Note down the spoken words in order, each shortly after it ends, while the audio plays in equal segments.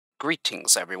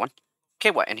Greetings, everyone.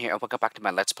 Okay, what in here? Welcome back to my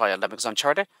Let's Play Lemmings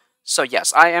Uncharted. So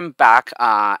yes, I am back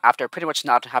after pretty much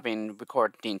not having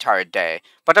recorded the entire day,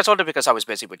 but that's only because I was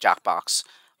busy with Jackbox,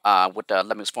 with the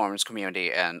Lemmings Forums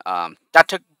community, and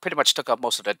that pretty much took up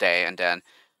most of the day. And then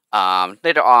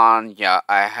later on, yeah,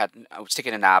 I was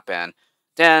taking a nap, and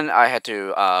then I had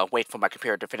to wait for my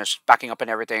computer to finish backing up and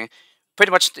everything.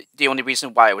 Pretty much the only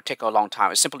reason why it would take a long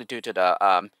time is simply due to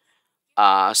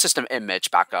the system image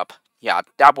backup. Yeah,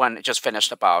 that one just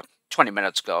finished about 20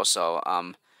 minutes ago. So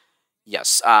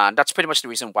yes, that's pretty much the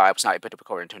reason why I was not able to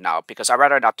record until now, because I'd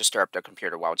rather not disturb the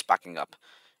computer while it's backing up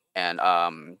and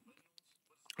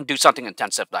do something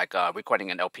intensive like recording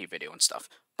an LP video and stuff.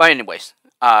 But anyways,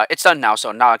 it's done now,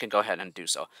 so now I can go ahead and do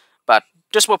so. But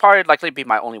this will probably likely be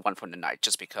my only one for the night,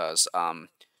 just because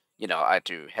you know, I had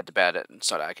to head to bed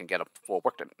so that I can get up for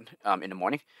work in the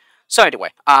morning. So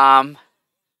anyway,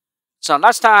 so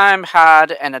last time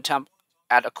had an attempt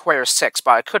at Aquarius 6,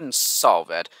 but I couldn't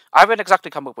solve it. I haven't exactly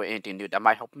come up with anything new that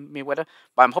might help me with it,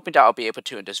 but I'm hoping that I'll be able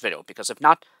to in this video, because if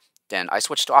not, then I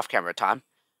switch to off-camera time,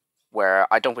 where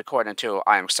I don't record until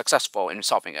I am successful in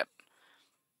solving it.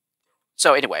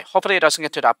 So anyway, hopefully it doesn't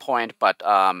get to that point, but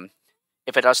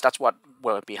if it does, that's what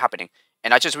will be happening.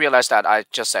 And I just realized that I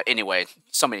just said anyway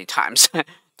so many times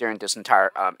during this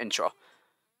entire intro.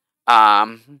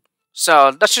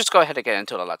 So let's just go ahead and get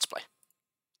into the Let's Play.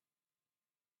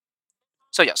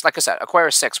 So yes, like I said,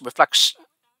 Aquarius 6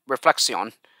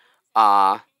 Reflexion,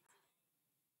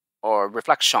 or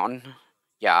Reflection,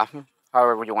 yeah,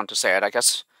 however you want to say it, I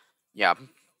guess. Yeah,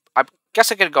 I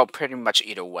guess I could go pretty much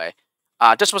either way.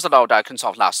 This was the level that I couldn't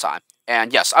solve last time.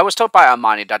 And yes, I was told by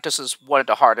Armani that this is one of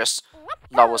the hardest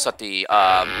levels at the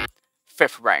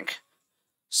 5th rank.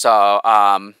 So,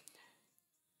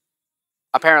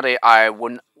 apparently I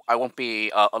won't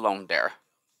be alone there.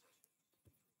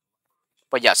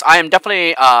 But yes, I am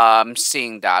definitely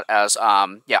seeing that as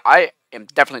yeah, I am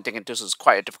definitely thinking this is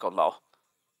quite a difficult level.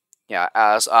 Yeah,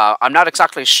 as I'm not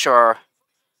exactly sure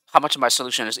how much of my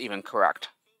solution is even correct.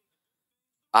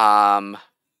 But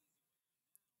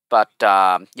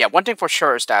yeah, one thing for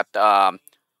sure is that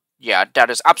yeah, that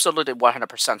is absolutely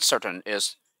 100% certain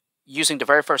is using the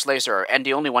very first laser, and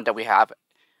the only one that we have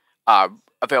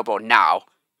available now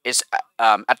is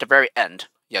at the very end.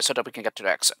 Yeah, so that we can get to the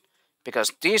exit.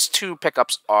 Because these two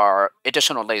pickups are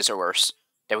additional lasers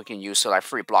that we can use to like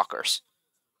free blockers.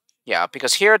 Yeah,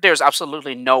 because here there's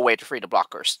absolutely no way to free the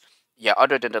blockers. Yeah,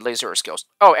 other than the laser skills.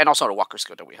 Oh, and also the walker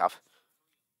skill that we have.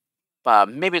 But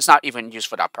maybe it's not even used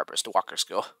for that purpose, the walker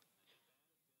skill.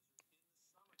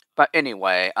 But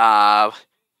anyway, as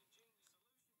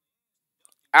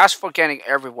for getting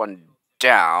everyone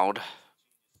down,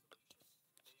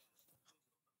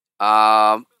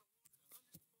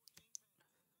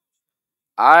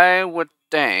 I would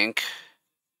think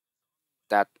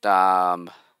that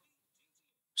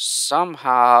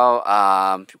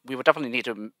somehow we would definitely need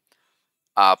to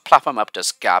platform up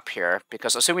this gap here,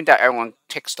 because assuming that everyone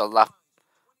takes the left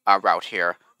route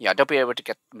here, yeah, they'll be able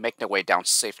to make their way down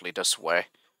safely this way.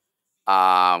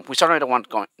 We certainly don't want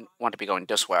to be going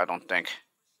this way, I don't think.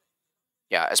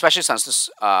 Yeah, especially since this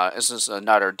is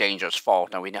another dangerous fall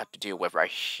that we have to deal with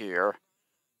right here.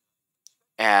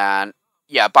 And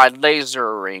yeah, by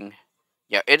lasering,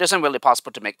 yeah, it isn't really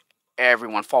possible to make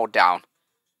everyone fall down.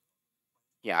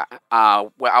 Yeah,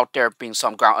 without there being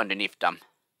some ground underneath them.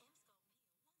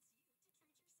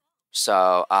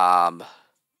 So,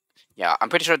 yeah, I'm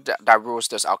pretty sure that rules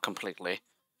this out completely.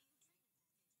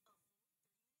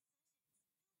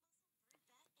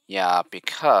 Yeah,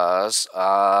 because,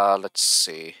 let's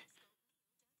see.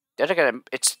 Then again,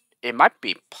 it might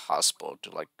be possible to,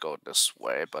 like, go this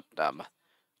way, but,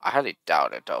 I highly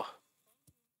doubt it, though.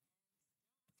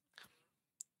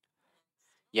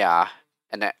 Yeah,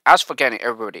 and then as for getting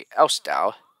everybody else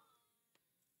down,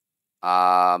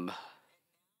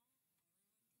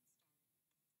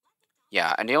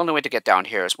 yeah, and the only way to get down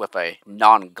here is with a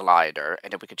non-glider,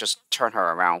 and then we could just turn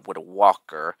her around with a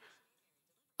walker.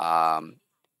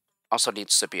 Also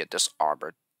needs to be a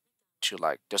disarmer to,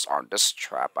 like, disarm this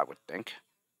trap, I would think.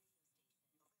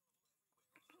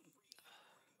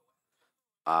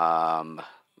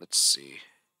 Let's see.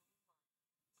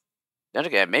 Then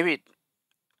again, maybe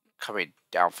coming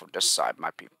down from this side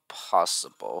might be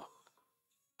possible.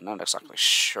 I'm not exactly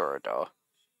sure, though.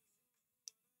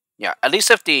 Yeah, at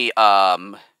least if the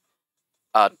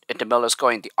mill is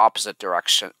going the opposite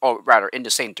direction, or rather in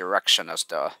the same direction as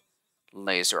the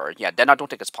laser, yeah, then I don't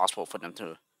think it's possible for them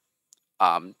to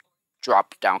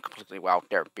drop down completely while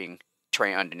they're being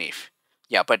trained underneath.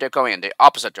 Yeah, but they're going in the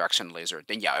opposite direction laser,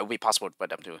 then yeah, it would be possible for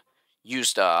them to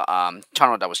use the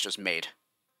tunnel that was just made.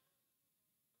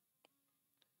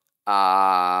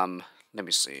 Let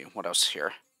me see what else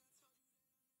here.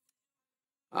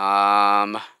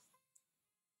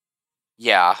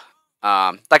 Yeah.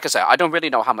 Like I said, I don't really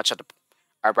know how much of the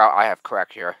route I have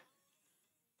correct here.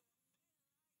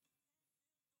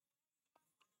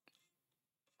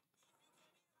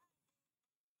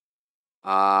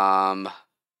 Um.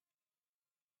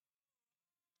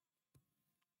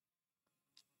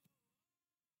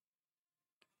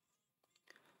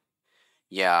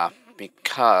 Yeah,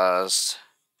 because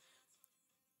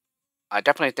I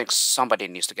definitely think somebody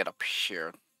needs to get up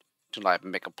here to like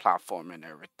make a platform and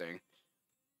everything.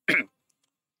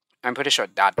 I'm pretty sure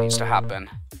that needs to happen.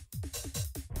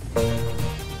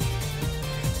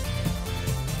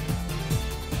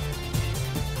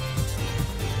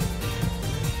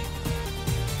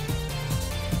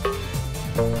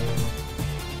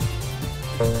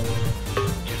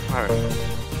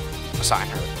 Assign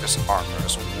her this armor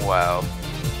as well.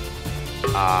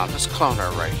 Let's clone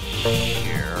her right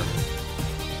here.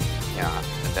 Yeah,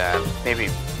 and then maybe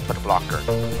put a blocker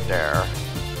there.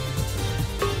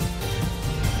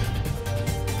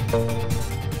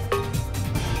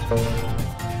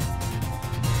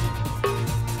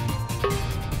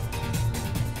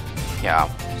 Yeah,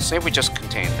 say we just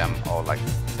contain them all like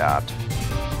that.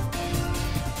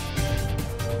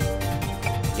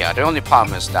 Yeah, the only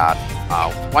problem is that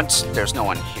once there's no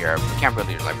one here, we can't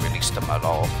really like release them at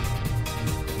all.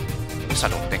 At least I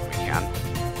don't think we can.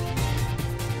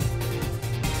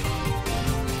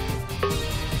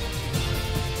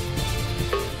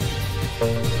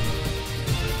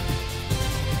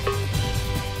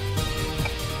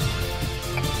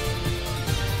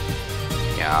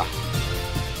 Yeah.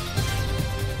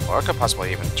 Or I could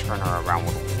possibly even turn her around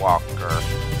with a walker.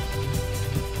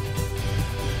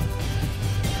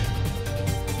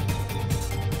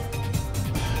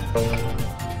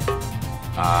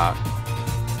 I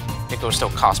think it will still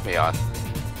cost me a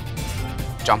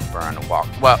jumper and a walk.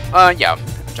 Well, yeah,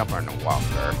 a jumper and a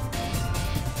walker.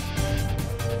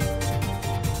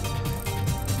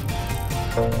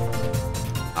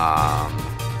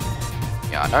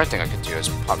 Yeah, another thing I could do is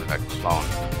probably like clone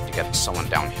to get someone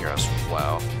down here as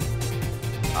well.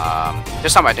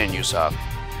 This time I didn't use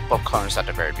both clones at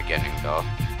the very beginning though.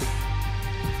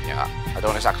 Yeah, I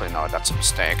don't exactly know if that's a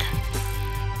mistake.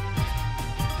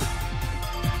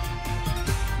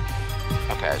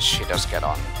 Okay, she does get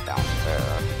on down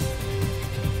there.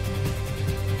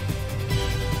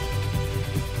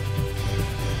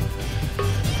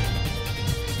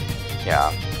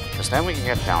 Yeah, because then we can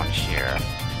get down here.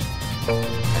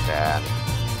 And then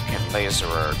we can laser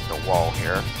the wall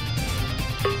here.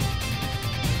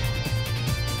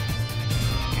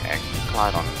 Okay,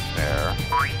 glide on there.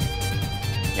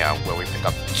 Yeah, where we pick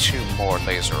up 2 more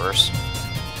lasers.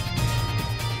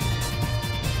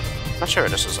 Not sure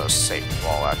this is a safe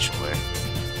wall actually. It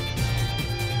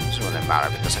doesn't really matter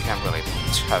because I can't really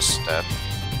test it.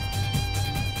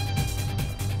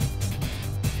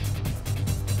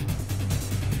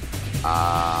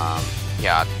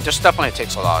 Yeah, this definitely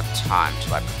takes a lot of time to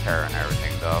like prepare and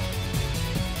everything though.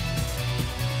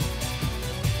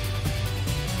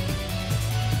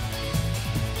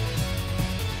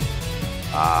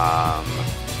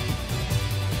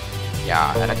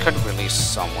 Yeah, and I could release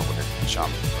someone with a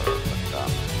jumper,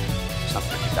 but it's not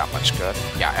gonna do that much good.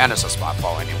 Yeah, and it's a spot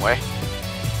ball anyway.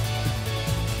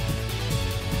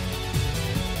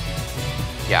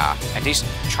 Yeah, and these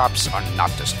traps are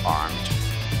not disarmed.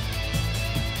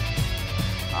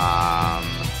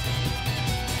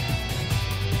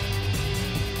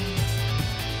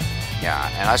 Yeah,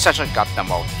 and I essentially got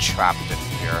them all trapped in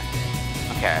here.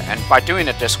 Okay, and by doing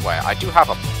it this way, I do have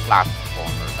a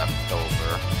platformer left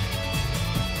over.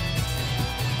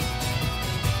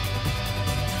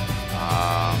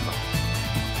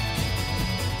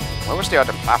 Where was the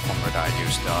other platformer that I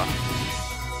used though?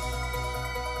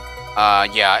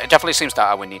 Yeah, it definitely seems that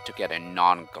I would need to get a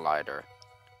non-glider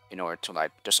in order to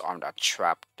like disarm that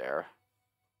trap there.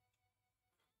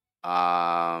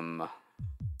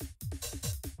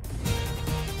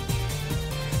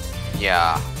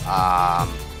 Yeah,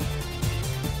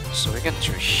 so we get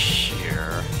to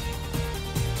here.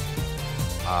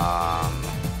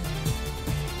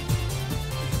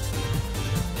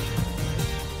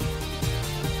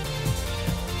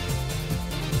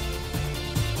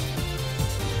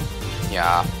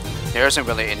 Yeah, there isn't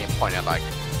really any point in like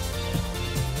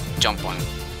jumping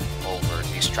over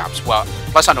these traps. Well,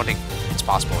 plus I don't think it's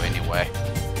possible anyway.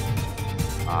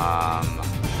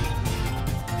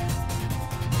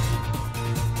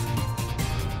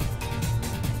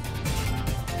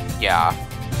 Yeah,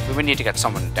 we would need to get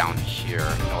someone down here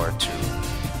in order to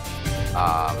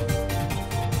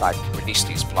I release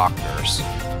these blockers.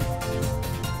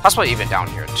 Possibly even down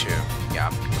here too. Yeah,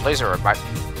 the laser might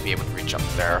be able to reach up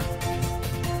there.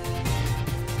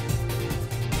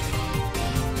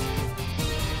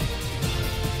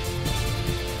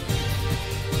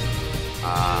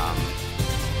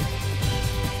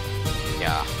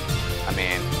 Yeah, I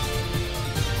mean,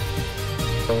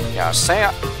 yeah, say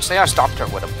I stopped her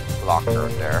with a blocker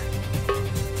there.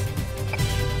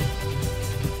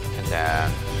 And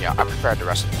then, yeah, I prepared the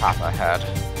rest of the path ahead.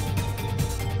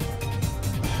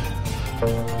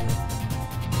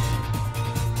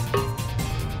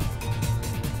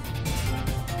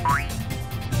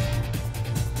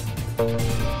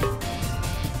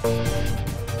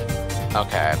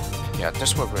 Okay, yeah,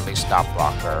 this will release that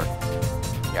blocker.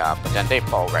 Yeah, but then they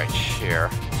fall right here.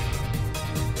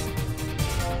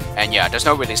 And yeah, there's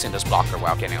no releasing this blocker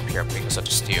while getting up here because of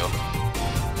the steel.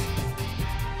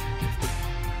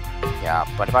 Yeah,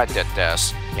 but if I did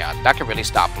this, yeah, that can release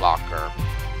that blocker.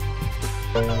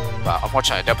 But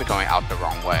unfortunately, they'll be going out the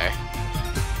wrong way.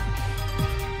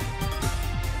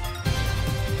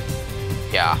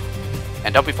 Yeah,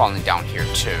 and they'll be falling down here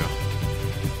too.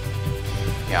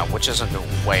 Yeah, which isn't the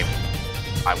way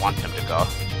I want them to go.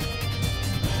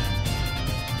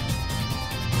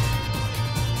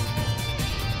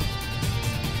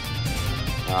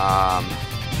 Or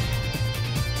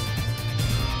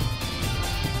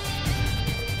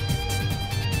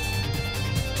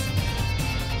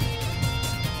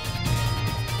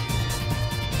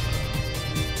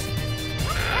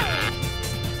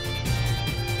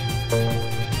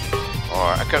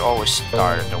I could always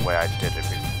start it the way I did it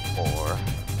before.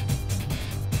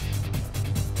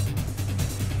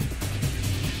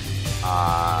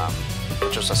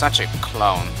 Which was essentially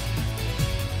clone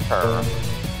her.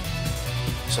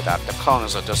 So that the clone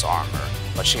is a disarmer,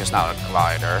 but she is now a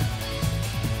glider.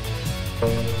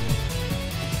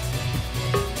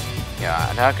 Yeah,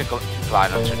 and then I could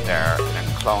glide onto there and then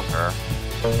clone her,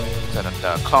 so that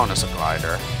the clone is a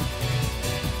glider.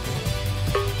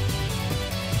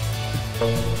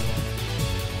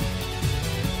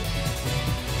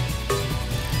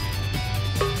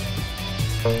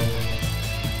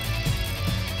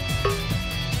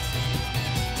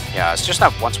 Yeah, it's just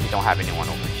that once we don't have anyone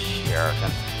over here,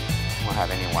 then we won't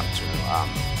have anyone to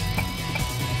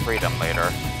free them later.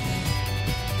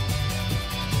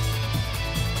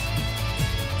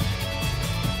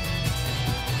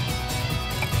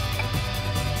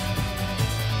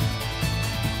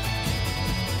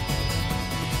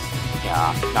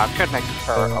 Yeah, now I could make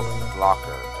her a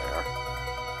blocker there.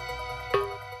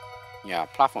 Yeah,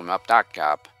 platform up that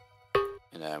gap,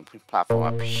 and then we platform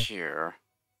up here.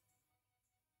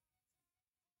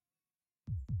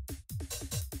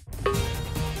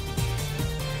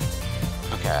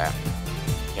 Okay.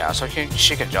 Yeah, so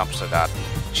she can jump so that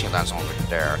she lands over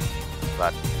there.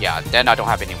 But yeah, then I don't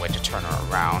have any way to turn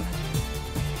her around.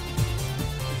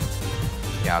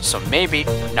 Yeah, so maybe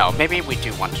we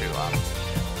do want to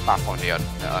platform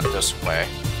this way.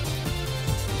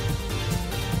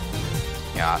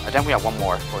 Yeah, and then we have one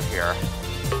more for here.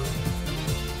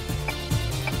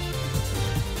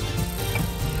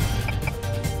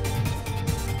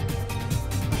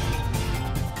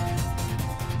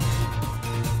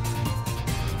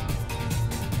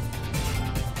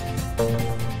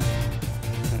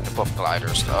 Both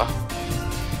gliders though.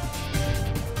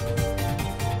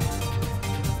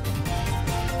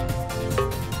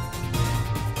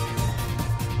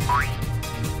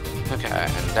 Okay,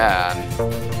 and then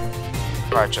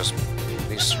I just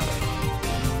release her.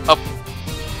 Oh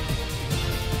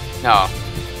no,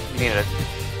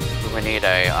 we need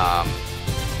a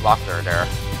blocker there.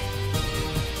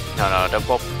 No,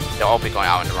 they'll all be going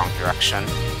out in the wrong direction.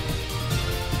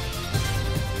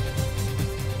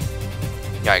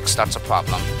 Yikes, that's a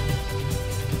problem.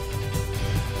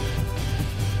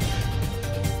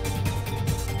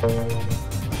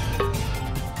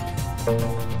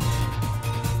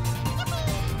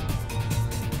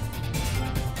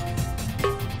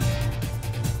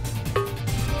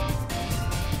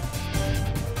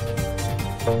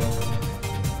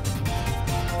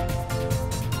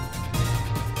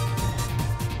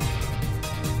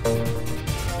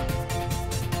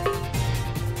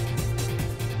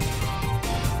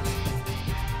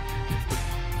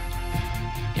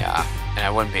 Yeah, and I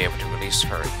wouldn't be able to release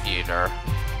her either.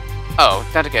 Oh,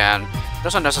 then again, it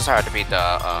doesn't necessarily have to be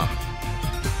the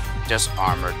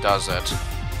disarmer, does it?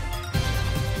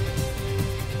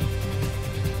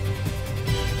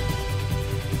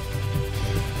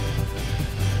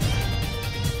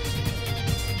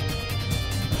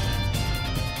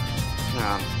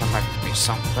 Yeah, that might be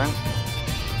something.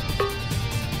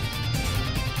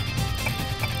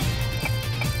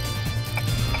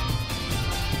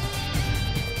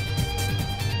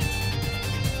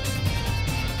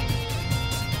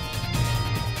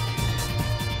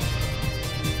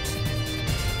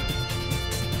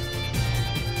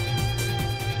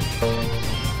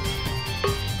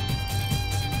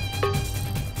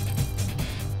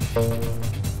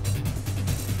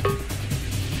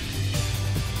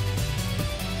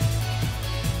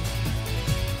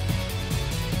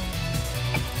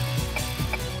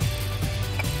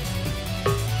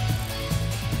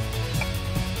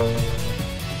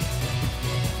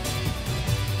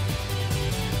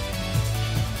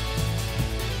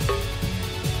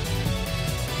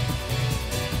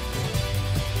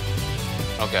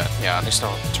 Okay, yeah, at least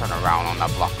don't turn around on that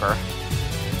blocker.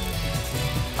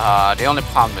 The only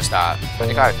problem is that I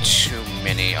think I have too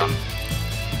many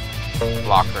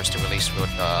blockers to release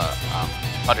with the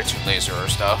other two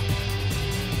lasers, though.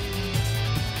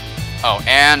 Oh,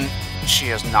 and she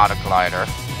is not a glider.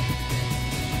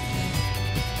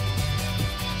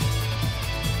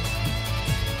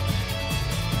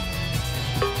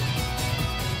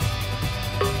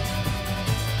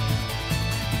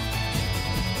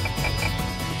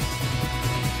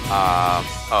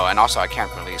 Oh, and also I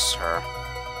can't release her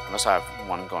unless I have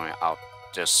one going out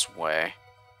this way.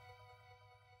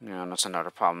 Yeah, that's another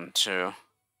problem too.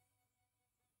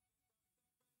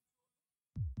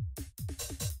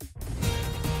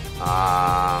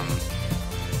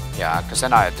 Yeah, because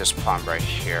then I had this problem right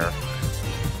here.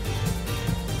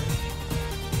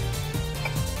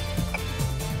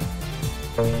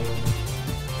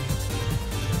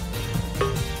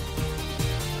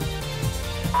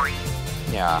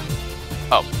 Yeah.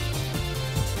 Oh.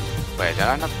 Wait, did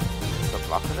I not put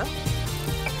block with her?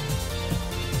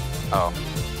 Oh.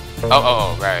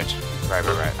 Oh, right. Right.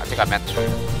 I think I meant to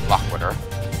block with her.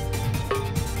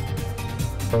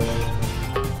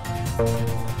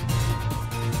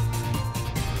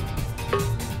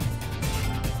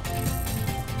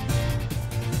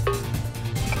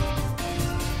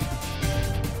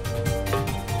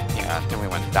 Yeah, I think we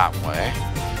went that way.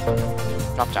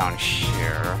 Drop down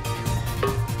here.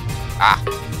 Ah!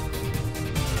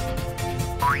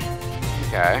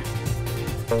 Okay.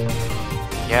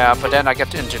 Yeah, but then I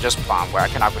get into this problem where I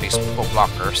cannot release full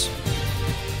blockers,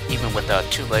 even with the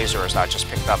two lasers that I just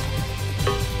picked up.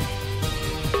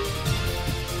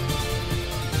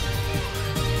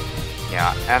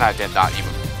 Yeah, and I did not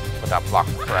even put that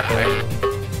blocker correctly.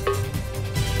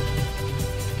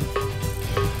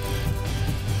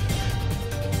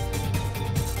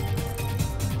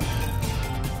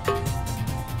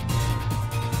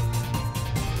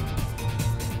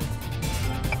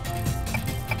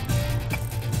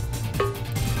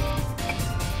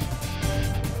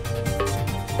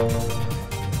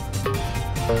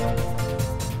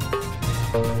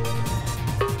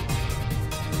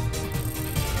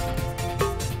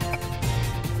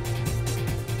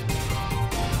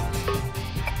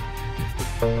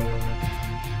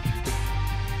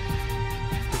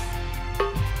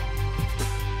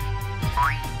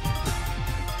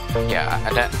 Yeah,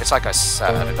 and then it's like I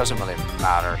said, it doesn't really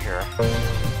matter here.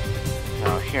 You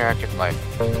know, here I could like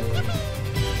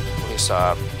at least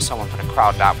someone from the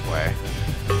crowd that way.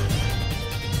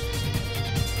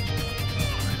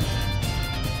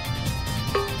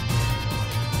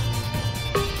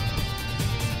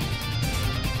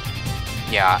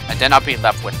 Yeah, and then I'll be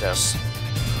left with this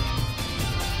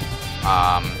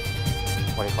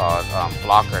what do you call it?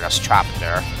 Blocker that's trapped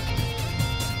there.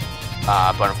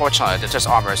 But unfortunately, the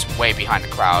disarmer is way behind the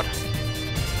crowd.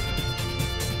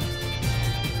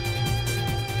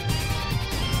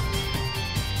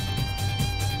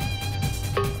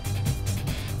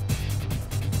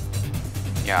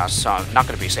 Yeah, so I'm not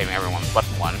going to be saving everyone but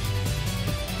one.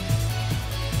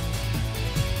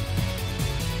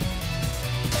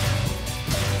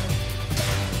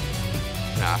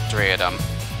 Nah, three of them.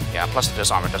 Yeah, plus the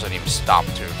disarmer doesn't even stop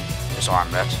to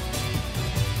disarm it.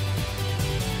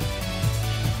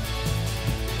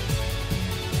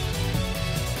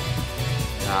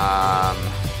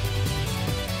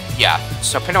 Yeah,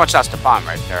 so pretty much that's the problem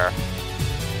right there.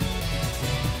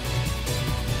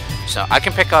 So I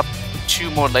can pick up 2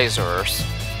 more lasers.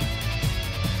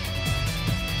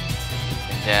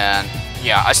 And then,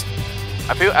 yeah,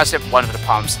 I feel as if one of the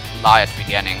problems lie at the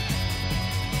beginning.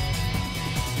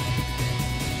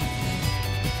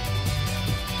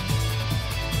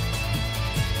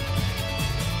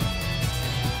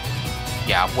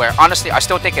 Yeah, where honestly, I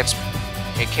still think it's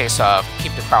a case of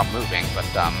keep the crowd moving, but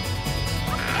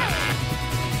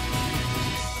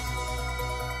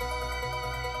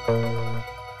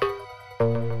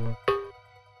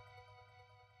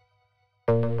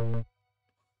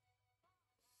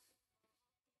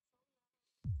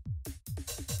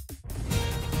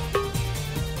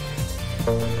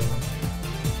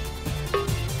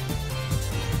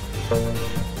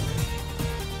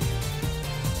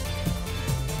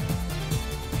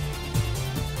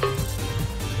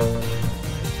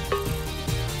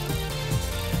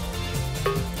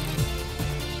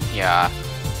Yeah,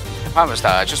 the problem is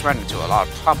that I just ran into a lot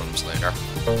of problems later.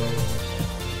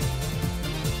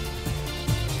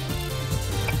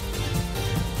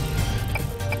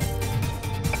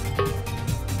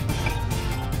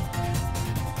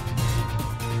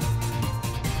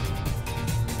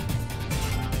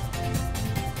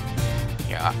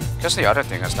 Yeah, because the other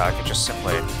thing is that I could just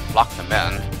simply block them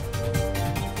in.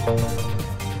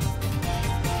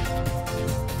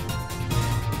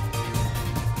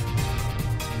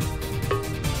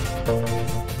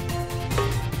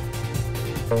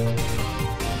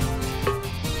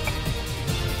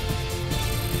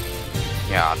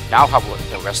 Yeah, now how would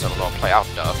the rest of the law play out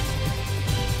though?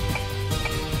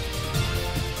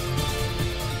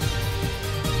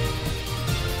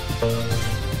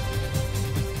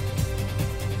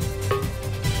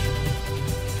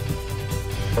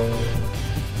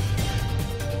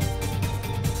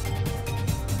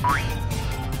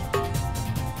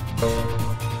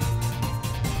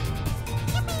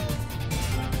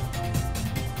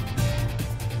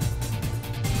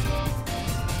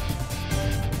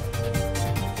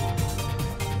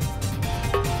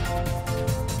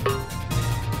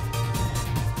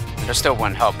 It still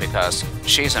wouldn't help because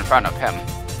she's in front of him.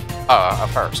 Of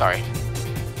her, sorry.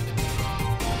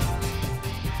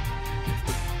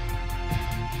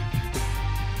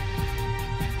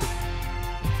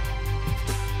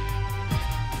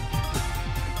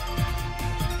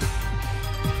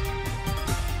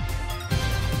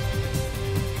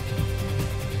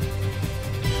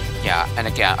 Yeah, and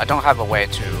again, I don't have a way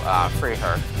to free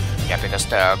her. Yeah, because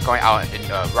they're going out in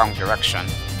the wrong direction.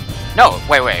 No,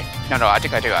 wait. No, I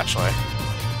think I do actually.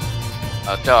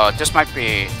 Though, this might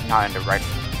be not in the right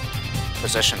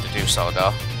position to do so,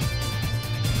 though.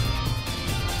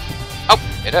 Oh,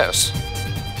 it is.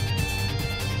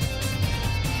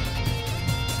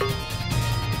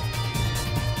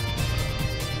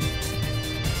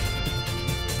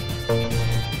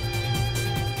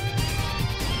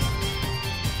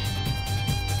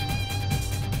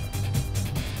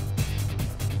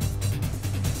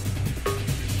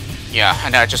 Yeah,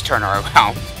 and then I just turn her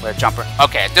around with a jumper.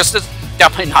 Okay, this is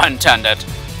definitely not intended,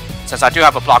 since I do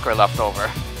have a blocker left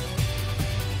over.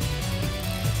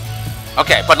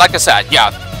 Okay, but like I said,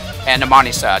 yeah, and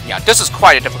Armani said, yeah, this is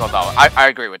quite a difficult level. I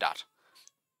agree with that.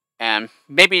 And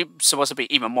maybe supposed to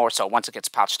be even more so once it gets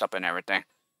patched up and everything.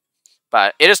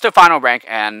 But it is the final rank,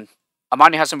 and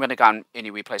Armani hasn't really gotten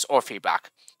any replays or feedback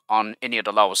on any of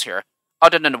the levels here,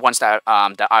 other than the ones that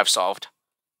that I've solved.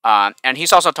 And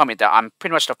he's also told me that I'm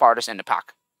pretty much the farthest in the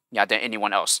pack, yeah, than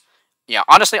anyone else. Yeah,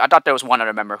 honestly, I thought there was one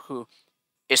other member who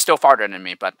is still farther than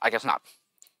me, but I guess not.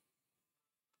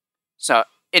 So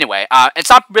anyway, it's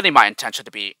not really my intention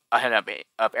to be ahead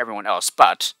of everyone else,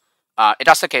 but if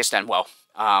that's the case, then well,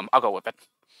 I'll go with it.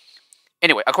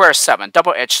 Anyway, Aquarius 7,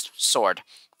 double-edged sword,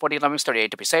 40 Lemmings 38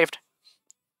 to be saved.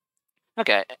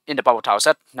 Okay, in the bubble tile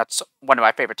set, that's one of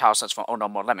my favorite tile sets from Oh No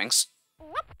More Lemmings.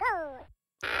 Let's go.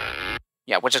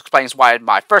 Yeah, which explains why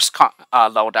my first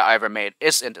load that I ever made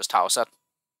is in this tile set.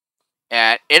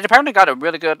 And it apparently got a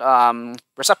really good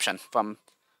reception from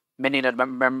many of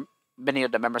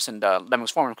the members in the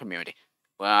Lemmings forum community.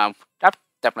 Well, that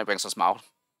definitely brings a smile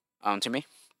to me.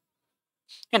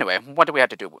 Anyway, what do we have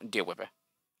to deal with it?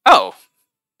 Oh,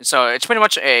 so it's pretty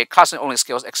much a constant-only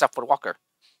skills except for the walker.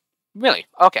 Really?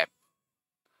 Okay.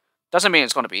 Doesn't mean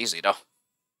it's going to be easy, though.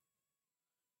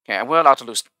 Okay, and we're allowed to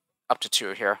lose up to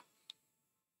 2 here.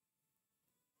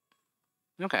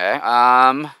 Okay,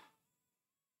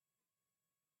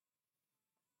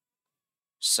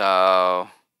 so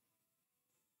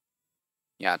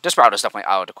yeah, this route is definitely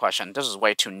out of the question. This is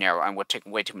way too narrow and would take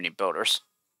way too many builders.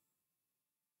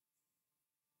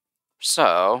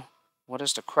 So, what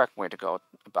is the correct way to go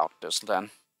about this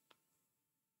then?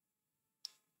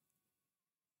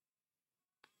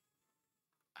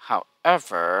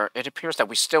 However, it appears that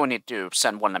we still need to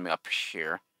send one lemming up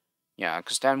here. Yeah,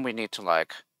 because then we need to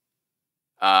like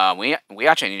we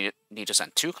actually need to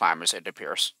send 2 climbers, it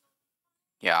appears.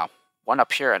 Yeah, one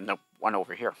up here and one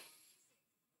over here.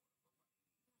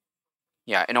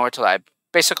 Yeah, in order to like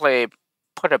basically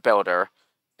put a builder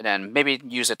and then maybe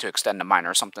use it to extend the mine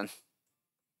or something.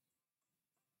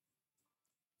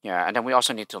 Yeah, and then we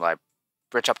also need to like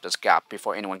bridge up this gap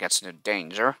before anyone gets into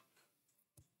danger.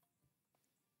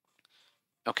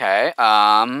 Okay,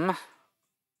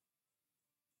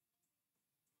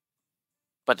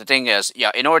 but the thing is,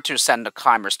 yeah, in order to send the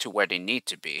climbers to where they need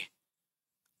to be,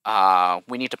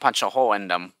 we need to punch a hole in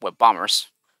them with bombers.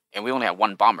 And we only have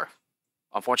 1 bomber,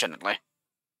 unfortunately.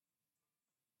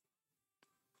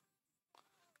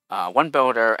 1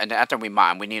 builder, and then after we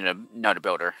mine, we need another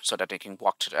builder so that they can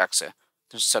walk to the exit.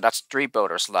 So that's 3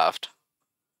 builders left.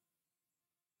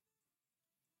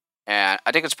 And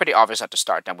I think it's pretty obvious at the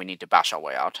start that we need to bash our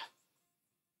way out.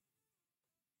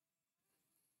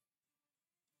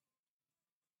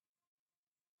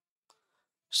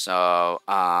 So,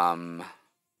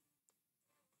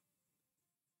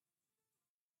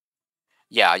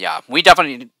 yeah. We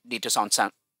definitely need to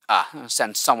send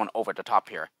someone over the top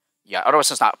here. Yeah, otherwise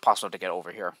it's not possible to get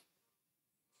over here.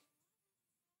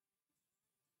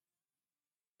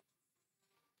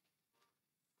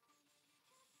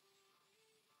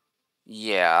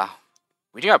 Yeah.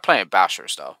 We do have plenty of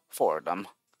bashers, though. 4 of them.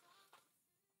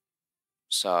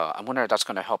 So, I wonder if that's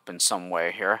going to help in some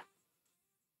way here.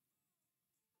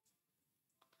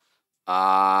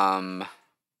 I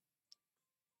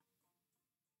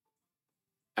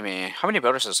mean, how many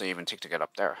builders does it even take to get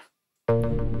up there?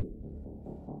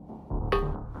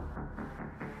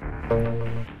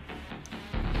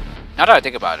 Now that I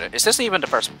think about it, is this even the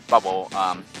first bubble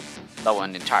level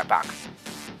in the entire pack?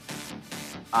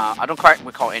 I don't quite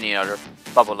recall any other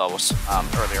bubble levels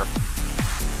earlier.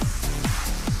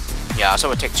 Yeah, so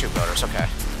it would take 2 builders, okay.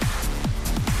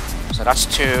 So that's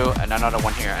 2, and another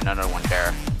one here, and another one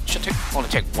there. Should only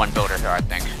take 1 builder here, I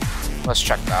think. Let's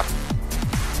check that.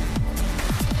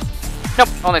 Nope,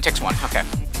 only takes 1, okay.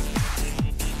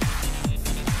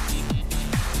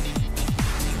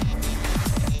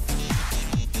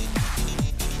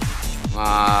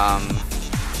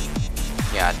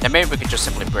 Yeah, then maybe we could just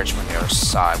simply bridge from the other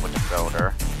side with the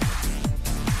builder.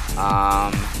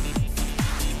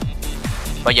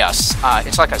 But yes,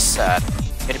 it's like I said,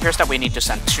 it appears that we need to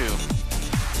send 2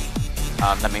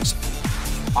 lemmings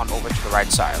on over to the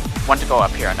right side. One to go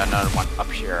up here and another one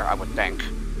up here, I would think.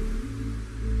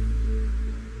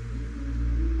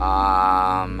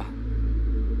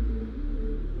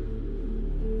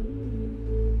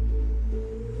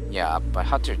 Yeah, but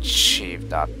how to achieve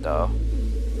that though?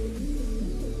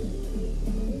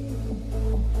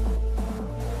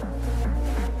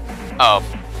 Oh,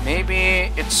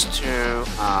 maybe it's to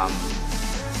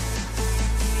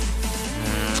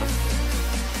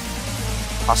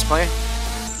possibly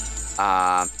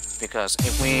because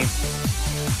if we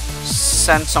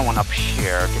send someone up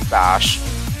here to bash,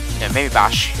 yeah, maybe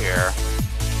bash here,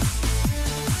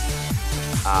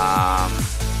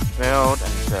 build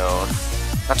and build.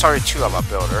 That's already 2 of our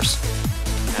builders.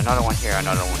 And another one here,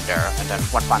 another one there, and then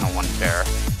one final one there.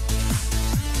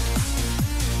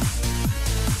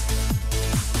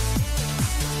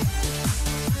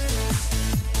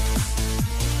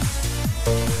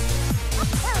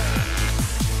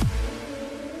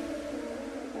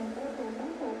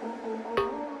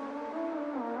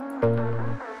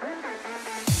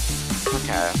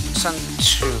 Okay, send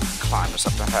 2 climbers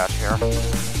up ahead here.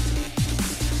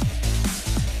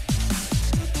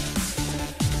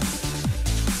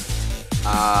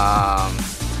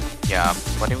 Yeah,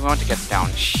 but if we want to get down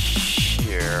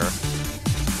here,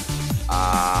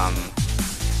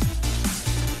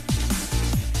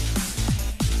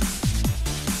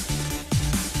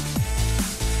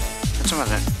 it's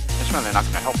really not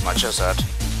going to help much, is it?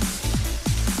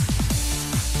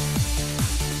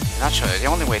 Actually, the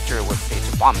only way through would be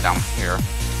to bomb down here,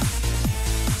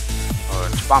 or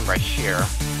to bomb right here,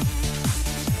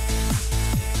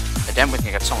 and then we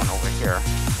can get someone over here.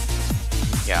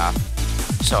 Yeah.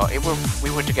 So we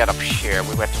were to get up here, we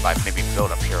would have to like maybe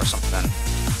build up here or something.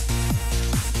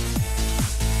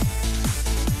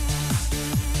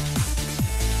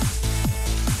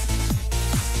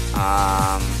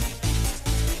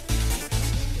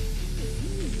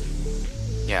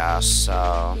 Yeah,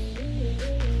 so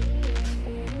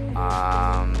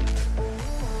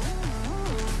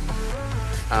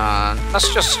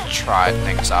let's just try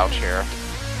things out here.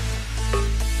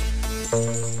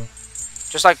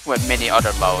 Just like with many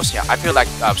other lows, yeah, I feel like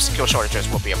skill shortages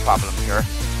will be a problem here.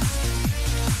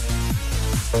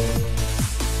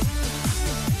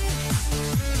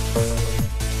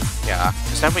 Yeah,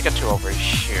 because then we get to over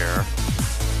here.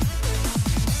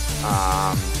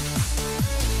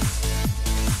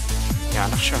 Yeah,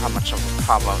 I'm not sure how much of a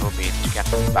problem it will be to get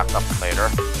them back up later.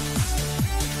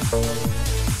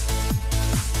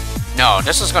 No,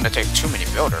 this is going to take too many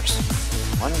builders.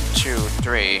 1, 2,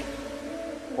 3,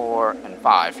 4, and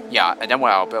 5. Yeah, and then we're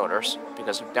out of builders,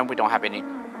 because then we don't have any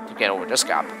to get over this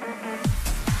gap.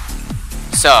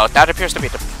 So, that appears to be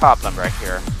the problem right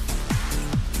here.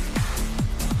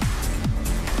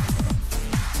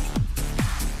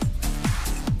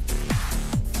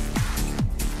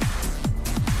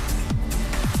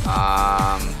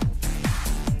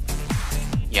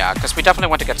 Yeah, because we definitely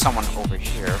want to get someone over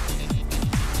here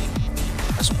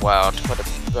as well to put a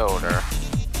builder.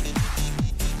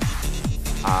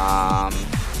 Um,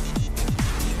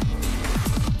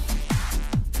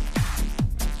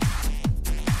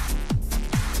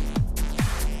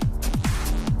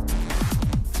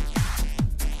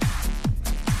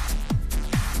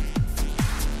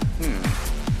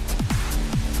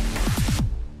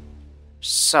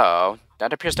 So,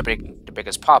 that appears to be the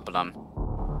biggest problem.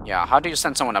 Yeah, how do you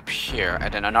send someone up here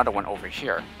and then another one over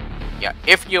here? Yeah,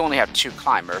 if you only have 2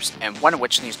 climbers, and one of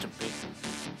which needs to be...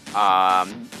 a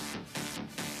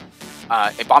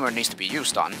bomber needs to be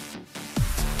used on.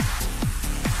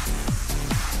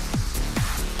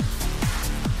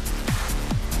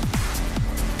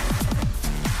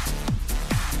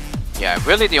 Yeah,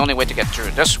 really the only way to get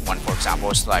through this one, for example,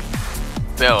 is to like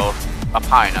build up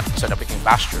high enough so that we can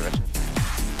bash through it.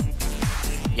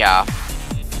 Yeah,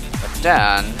 but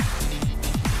then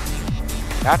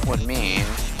that would mean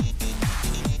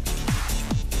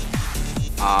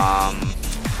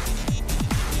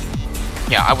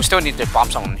yeah, I would still need to bomb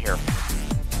someone here.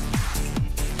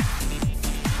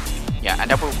 Yeah, and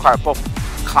that will require both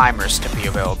climbers to be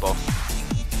available.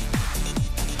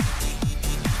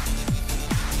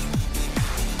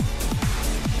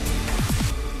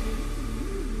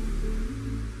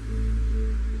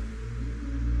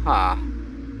 Huh.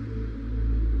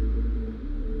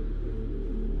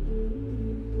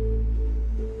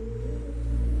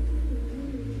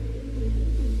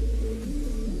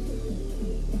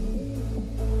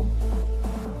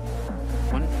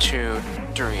 One, two,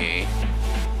 three,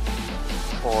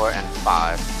 4, and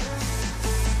 5.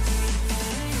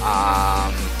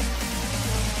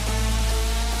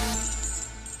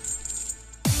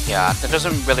 Yeah, there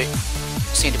doesn't really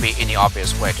seem to be any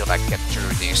obvious way to like get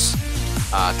through these,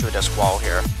 through this wall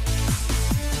here.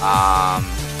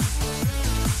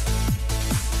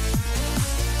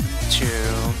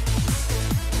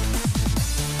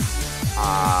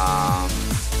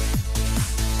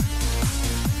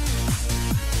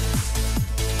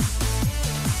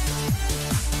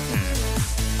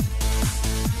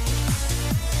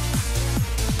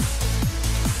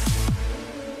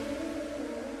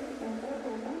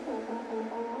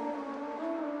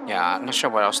 Yeah, I'm not sure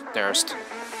what else there's to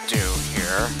do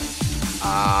here.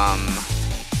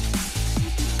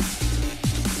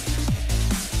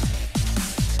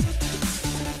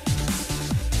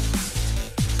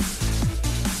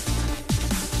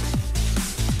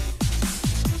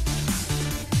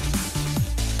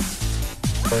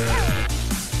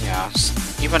 Yeah,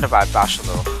 even if I bash a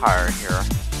little higher here,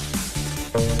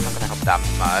 not gonna help that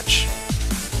much.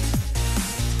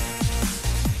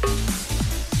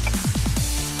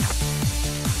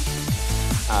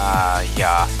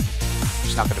 Yeah,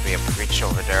 he's not gonna be able to reach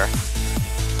over there.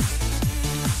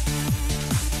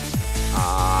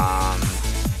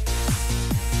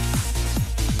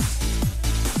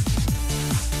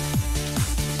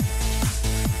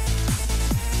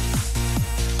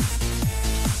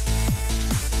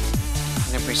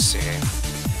 Let me see.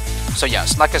 So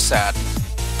yes, like I said,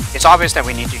 it's obvious that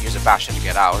we need to use a bastion to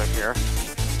get out of here.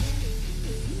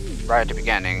 Right at the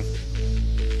beginning.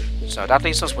 So that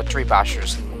leaves us with 3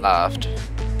 bashers left.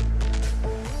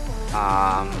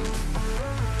 And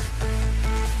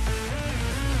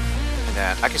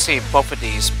then I can see both of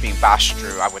these being bashed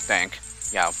through, I would think.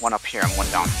 Yeah, one up here and one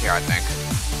down here, I think.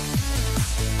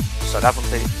 So that would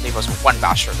leave us with 1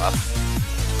 basher left.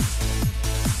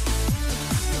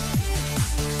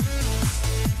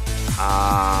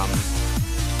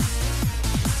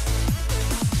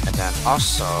 And then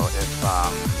also, if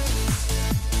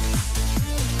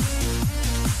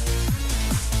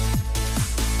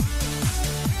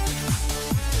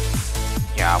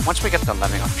yeah, once we get the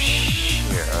lemming up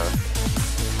here,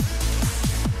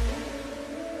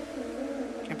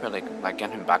 can't really like get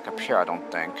him back up here, I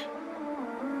don't think.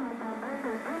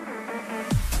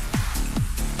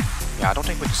 Yeah, I don't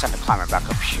think we can send the climber back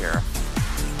up here.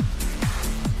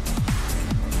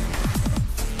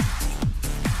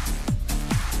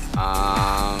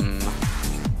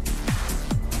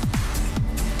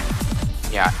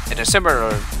 Yeah, and then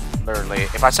similarly,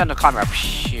 if I send the climber up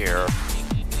here,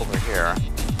 over here,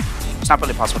 it's not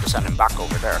really possible to send him back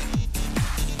over there.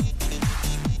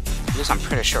 At least I'm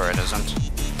pretty sure it isn't.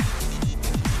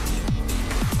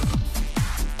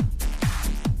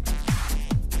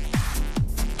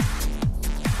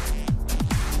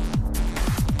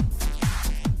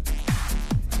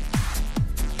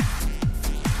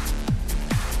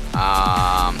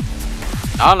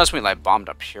 Not unless we like bombed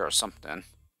up here or something.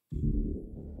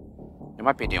 It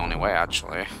might be the only way,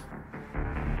 actually.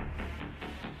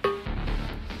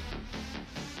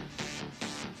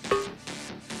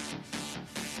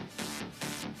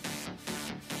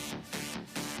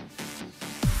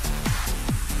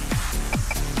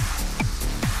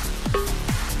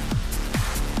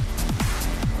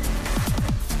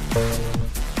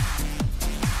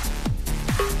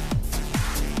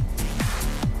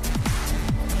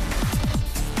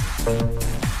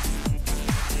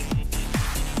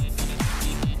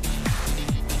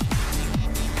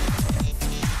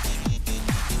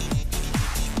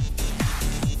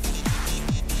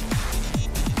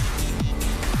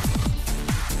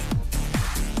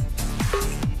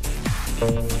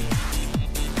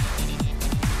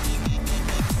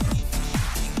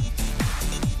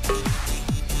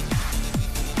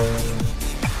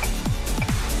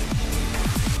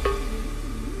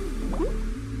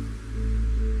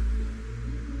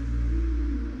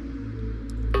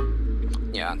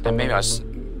 Yeah, then maybe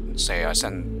say I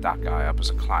send that guy up as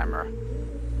a climber.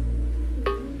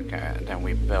 Okay, and then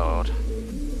we build.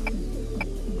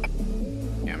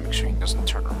 Yeah, make sure he doesn't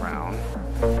turn around.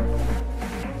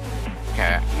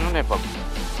 Okay, I'm gonna have a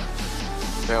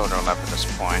builder left at this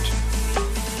point.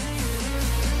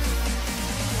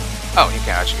 Oh, he can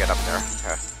actually get up there.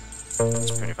 Okay,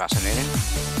 that's pretty fascinating.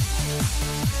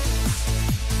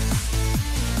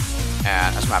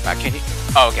 And as a matter of fact, can he?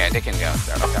 Oh, okay, they can get up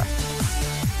there. Okay,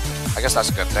 I guess that's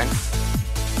a good thing.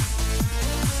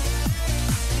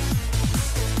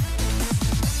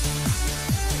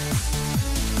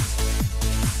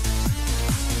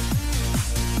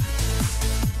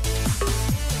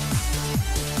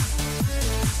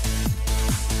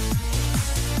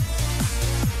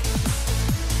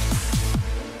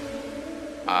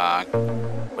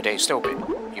 Would they still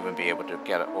even be able to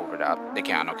get over that? They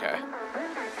can, okay.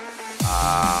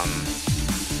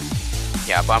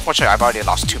 Yeah, but unfortunately I've already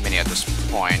lost too many at this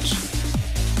point.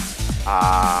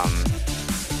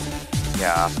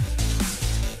 Yeah.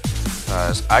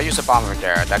 Because I use a bomber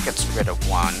there, that gets rid of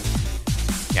one.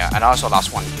 Yeah, and I also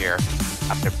lost one here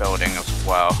after building as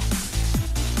well.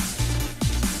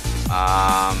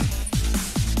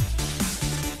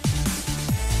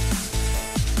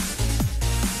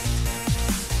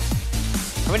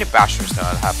 How many bashers do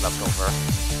I have left over?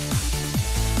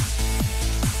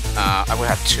 I would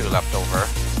have 2 left over.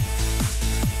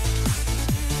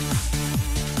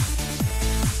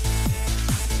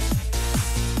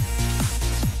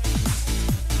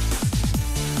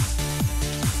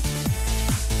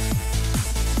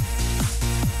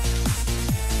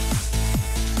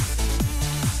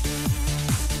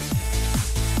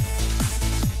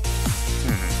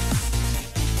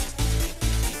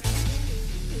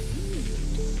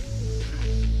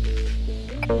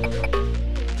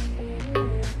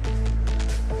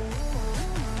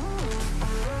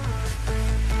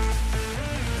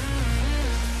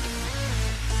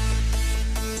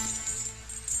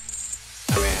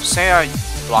 Say I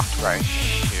blocked right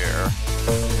here.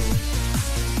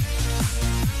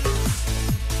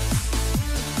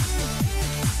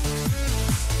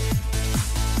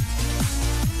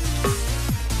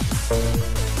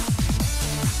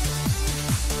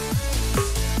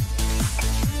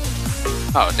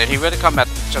 Oh, did he really come at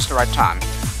just the right time?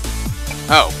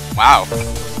 Oh, wow.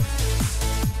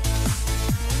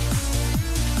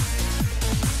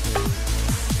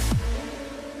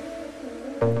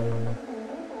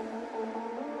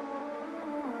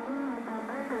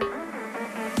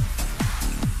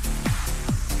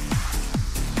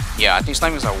 Yeah, these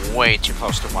lemmings are way too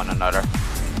close to one another.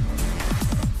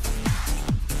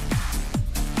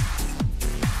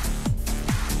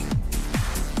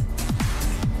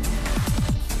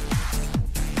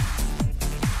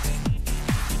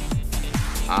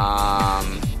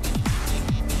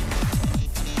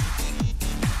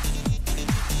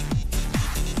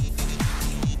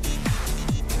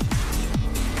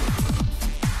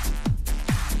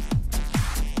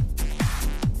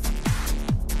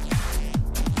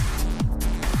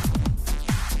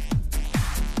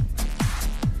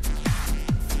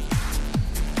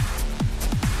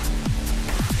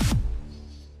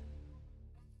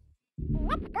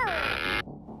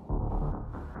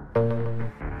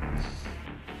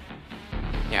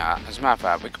 Yeah, as a matter of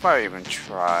fact, we could probably even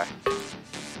try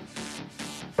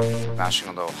bashing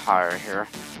a little higher here.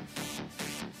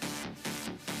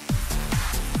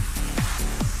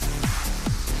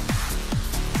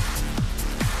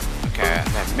 Okay, and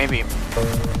then maybe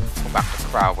go back to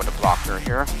crowd with a blocker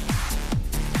here.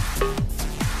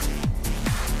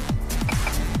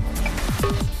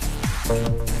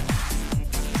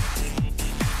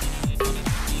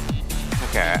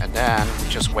 Okay, and then we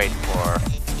just wait for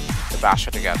the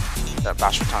basher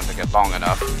time to get long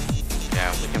enough.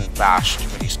 Yeah, we can bash to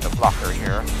release the blocker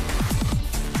here.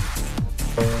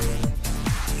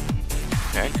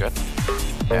 Okay, good.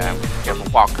 And we can give a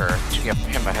walker to give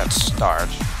him a head start.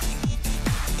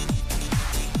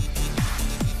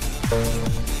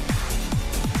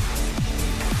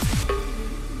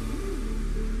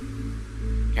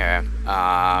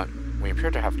 We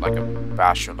appear to have like a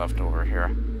basher left over here.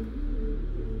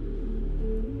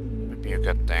 Would be a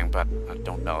good thing, but I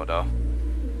don't know though.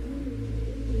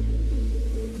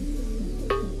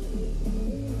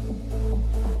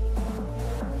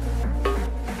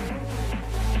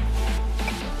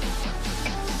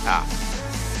 Ah.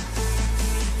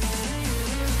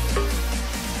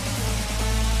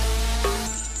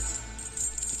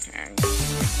 Okay,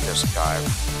 this guy,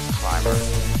 climber.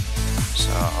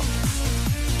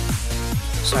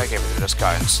 So I gave it to this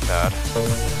guy instead.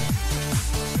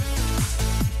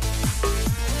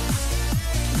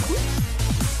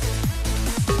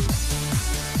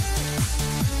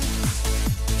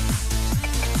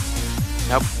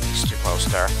 Nope, he's too close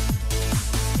there.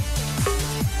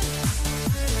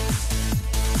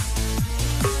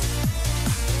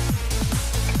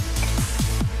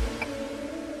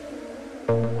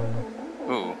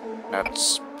 Ooh,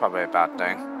 that's probably a bad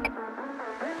thing.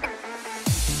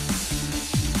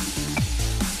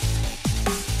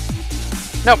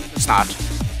 Nope, it's not.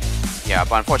 Yeah,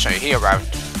 but unfortunately he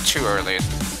arrived too early.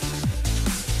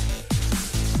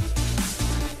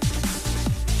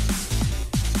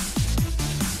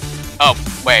 Oh,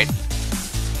 wait. I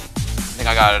think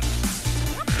I got it.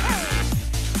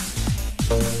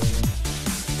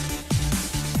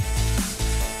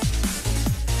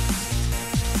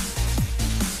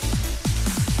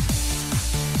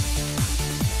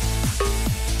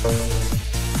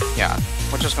 Yeah,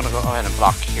 we're just gonna go ahead and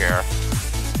block here.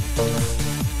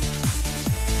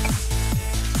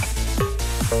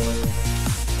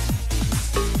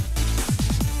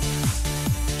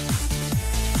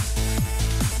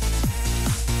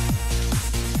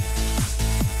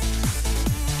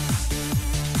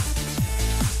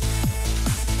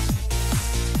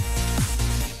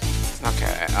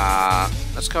 Okay,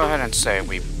 let's go ahead and say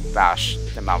we bash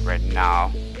them out right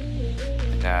now.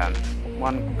 And then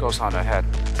one goes on ahead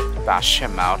to bash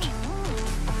him out.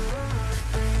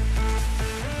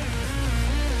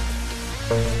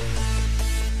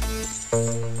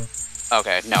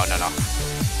 Okay, no.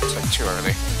 It's like too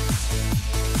early.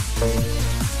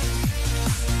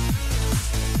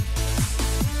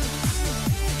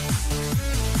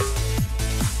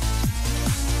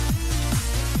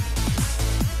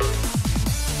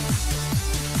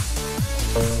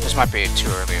 This might be too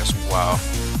early as well.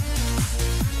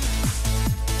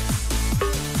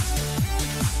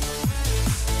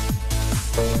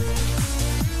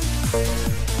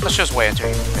 Let's just wait until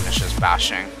he finishes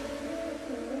bashing.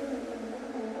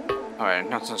 Alright,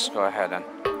 now let's go ahead and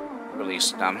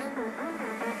release them.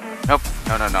 Nope,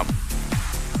 no.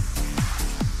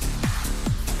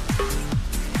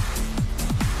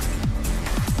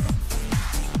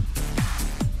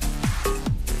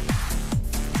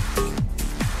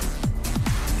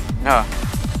 No.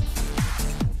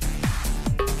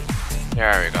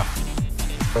 There we go.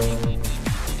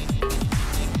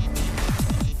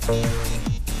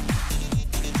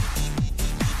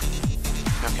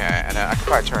 Okay, and then I could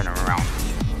probably turn him around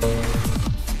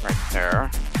right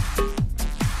there.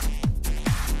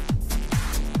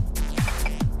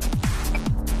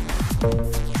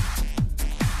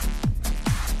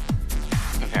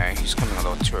 Okay, he's coming a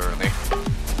little too early.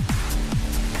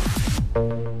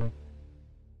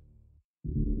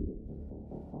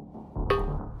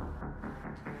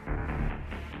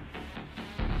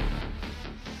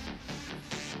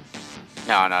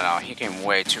 No, he came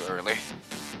way too early.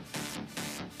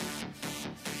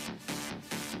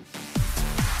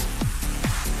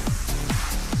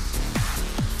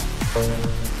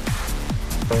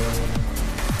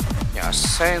 Yeah,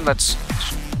 say let's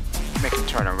make him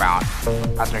turn around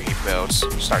after he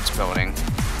starts building.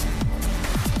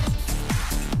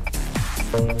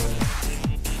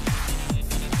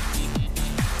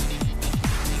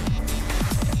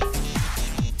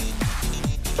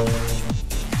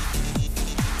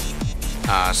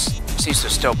 Seems to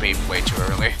still be way too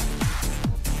early.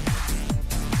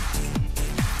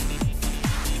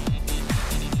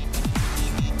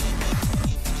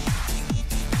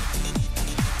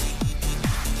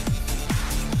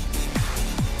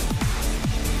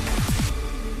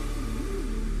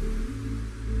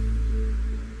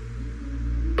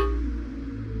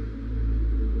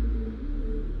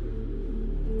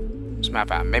 As a matter of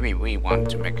fact, maybe we want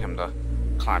to make him the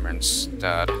climber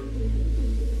instead.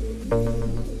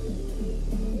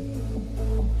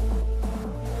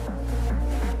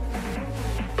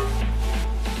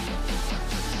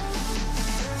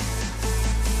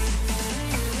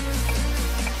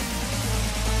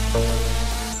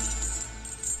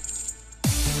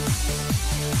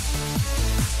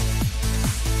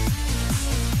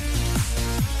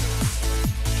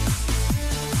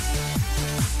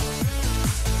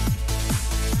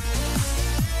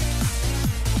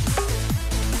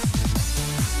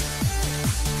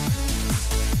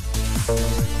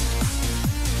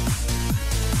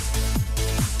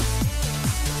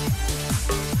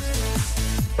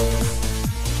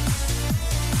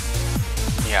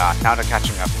 Yeah, now they're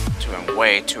catching up to him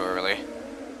way too early.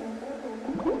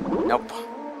 Nope.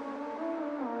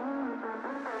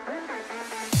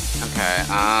 Okay,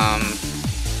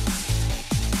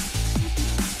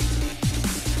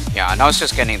 yeah, now it's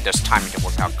just getting this timing to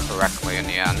work out correctly in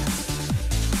the end.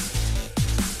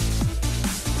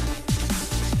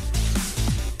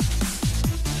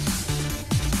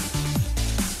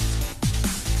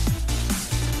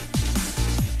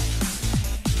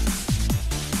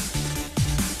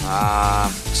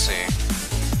 Let's see.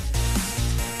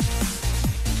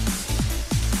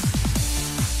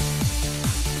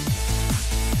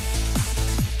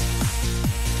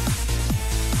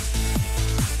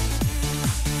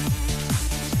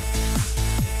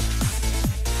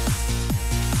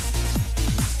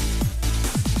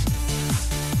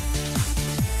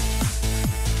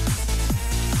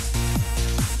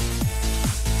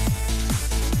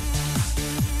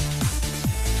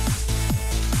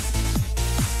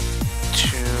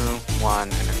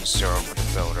 And then 0 for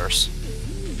the builders.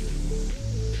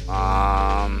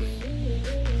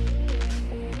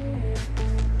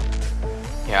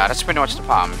 Yeah, that's pretty much the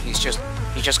problem. He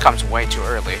just comes way too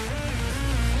early.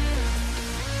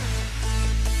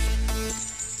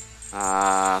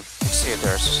 Let's see if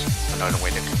there's another way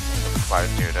to try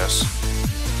to do this.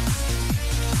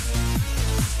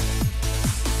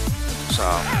 So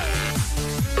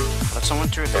let someone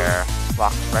through there,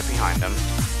 block right behind them.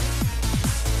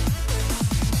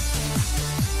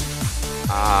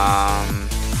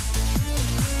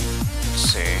 Let's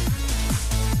see.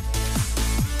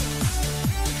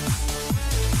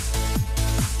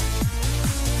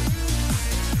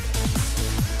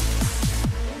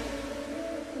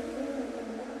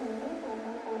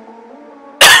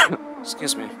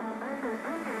 Excuse me.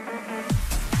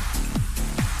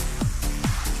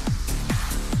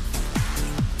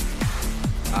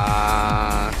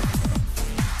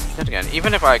 Then again,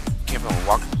 even if I give him a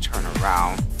walk to turn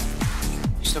around,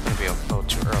 he's still gonna be a little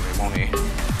too early, won't he?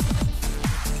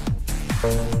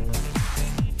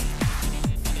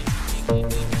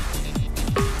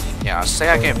 Yeah, say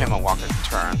I gave him a walk to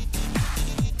turn.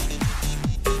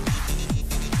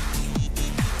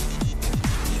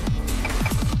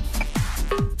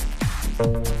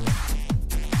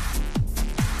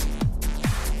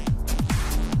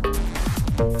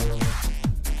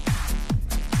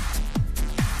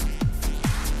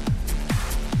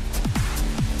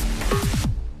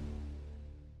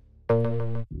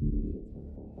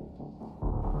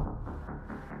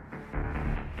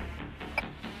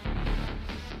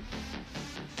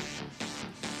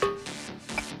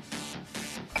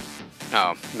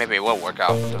 No, maybe it will work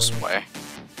out this way.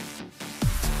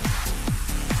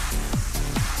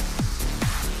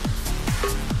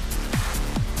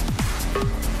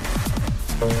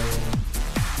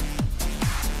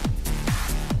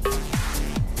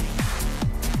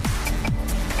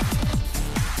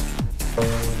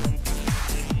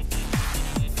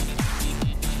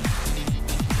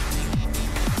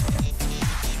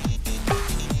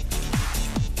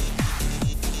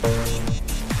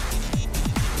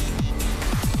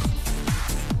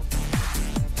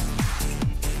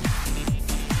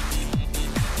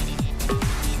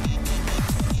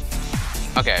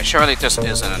 Okay, surely this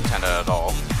isn't intended at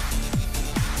all.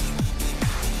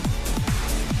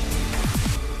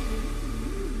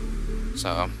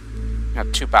 So, we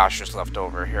have 2 bashers left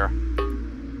over here.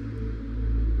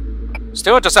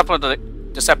 Still a deceptively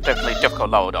difficult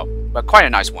level though, but quite a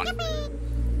nice one.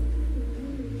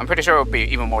 I'm pretty sure it would be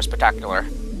even more spectacular,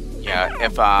 yeah,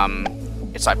 if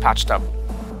it's like patched up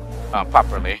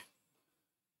properly.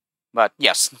 But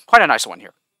yes, quite a nice one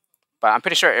here. But I'm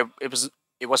pretty sure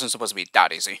it wasn't supposed to be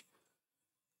that easy.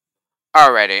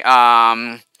 Alrighty,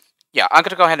 yeah, I'm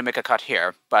gonna go ahead and make a cut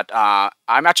here, but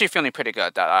I'm actually feeling pretty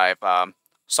good that I've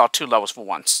saw 2 levels for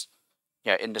once,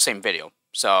 yeah, in the same video.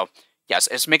 So yes,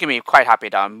 it's making me quite happy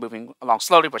that I'm moving along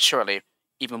slowly but surely,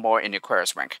 even more in the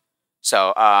Aquarius rank.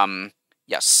 So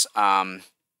yes,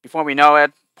 before we know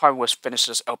it, probably will finish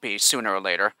this LP sooner or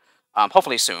later.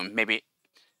 Hopefully soon, maybe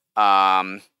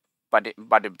by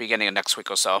the beginning of next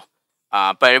week or so.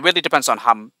 But it really depends on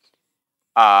how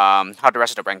the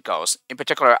rest of the rank goes. In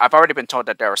particular, I've already been told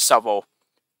that there are several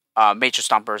major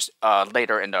stompers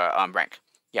later in the rank.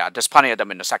 Yeah, there's plenty of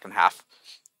them in the second half.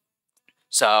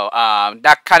 So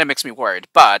that kind of makes me worried,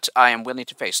 but I am willing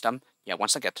to face them. Yeah,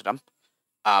 once I get to them.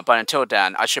 But until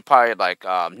then, I should probably like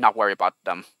not worry about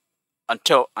them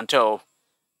until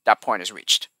that point is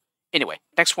reached. Anyway,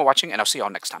 thanks for watching, and I'll see you all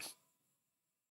next time.